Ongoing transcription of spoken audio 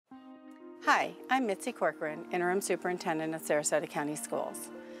Hi, I'm Mitsi Corcoran, Interim Superintendent of Sarasota County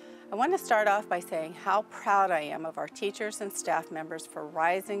Schools. I want to start off by saying how proud I am of our teachers and staff members for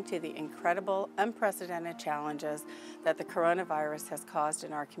rising to the incredible, unprecedented challenges that the coronavirus has caused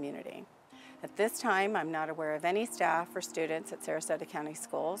in our community. At this time, I'm not aware of any staff or students at Sarasota County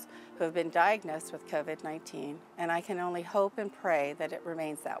Schools who have been diagnosed with COVID-19, and I can only hope and pray that it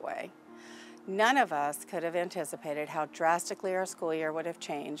remains that way. None of us could have anticipated how drastically our school year would have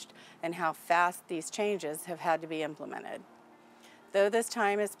changed and how fast these changes have had to be implemented. Though this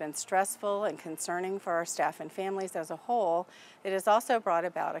time has been stressful and concerning for our staff and families as a whole, it has also brought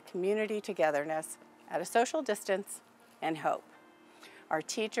about a community togetherness at a social distance and hope. Our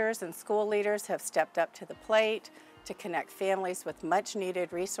teachers and school leaders have stepped up to the plate to connect families with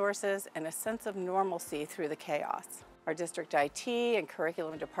much-needed resources and a sense of normalcy through the chaos. Our district IT and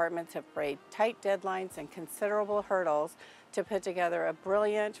curriculum departments have braved tight deadlines and considerable hurdles to put together a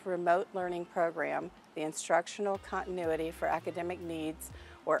brilliant remote learning program, the Instructional Continuity for Academic Needs,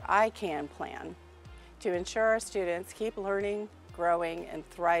 or ICAN plan, to ensure our students keep learning, growing, and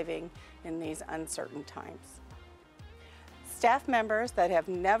thriving in these uncertain times. Staff members that have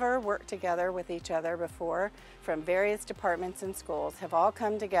never worked together with each other before from various departments and schools have all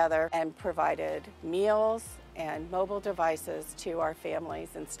come together and provided meals and mobile devices to our families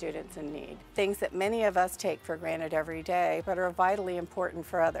and students in need. Things that many of us take for granted every day, but are vitally important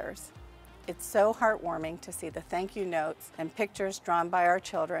for others. It's so heartwarming to see the thank you notes and pictures drawn by our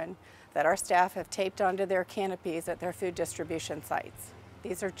children that our staff have taped onto their canopies at their food distribution sites.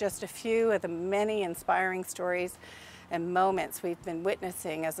 These are just a few of the many inspiring stories and moments we've been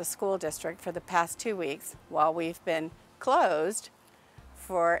witnessing as a school district for the past 2 weeks while we've been closed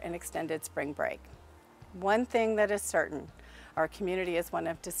for an extended spring break. One thing that is certain, our community is one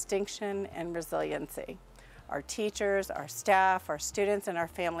of distinction and resiliency. Our teachers, our staff, our students, and our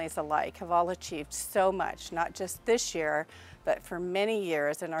families alike have all achieved so much, not just this year, but for many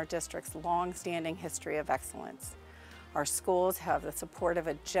years in our district's long-standing history of excellence. Our schools have the support of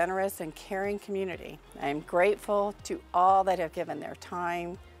a generous and caring community. I am grateful to all that have given their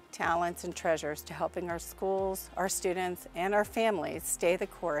time, talents, and treasures to helping our schools, our students, and our families stay the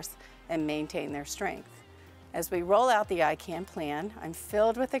course and maintain their strength. As we roll out the ICAN plan, I'm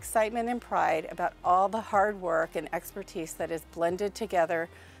filled with excitement and pride about all the hard work and expertise that is blended together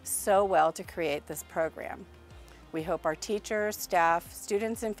so well to create this program. We hope our teachers, staff,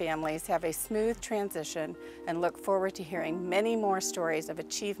 students, and families have a smooth transition and look forward to hearing many more stories of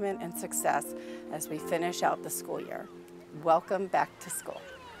achievement and success as we finish out the school year. Welcome back to school.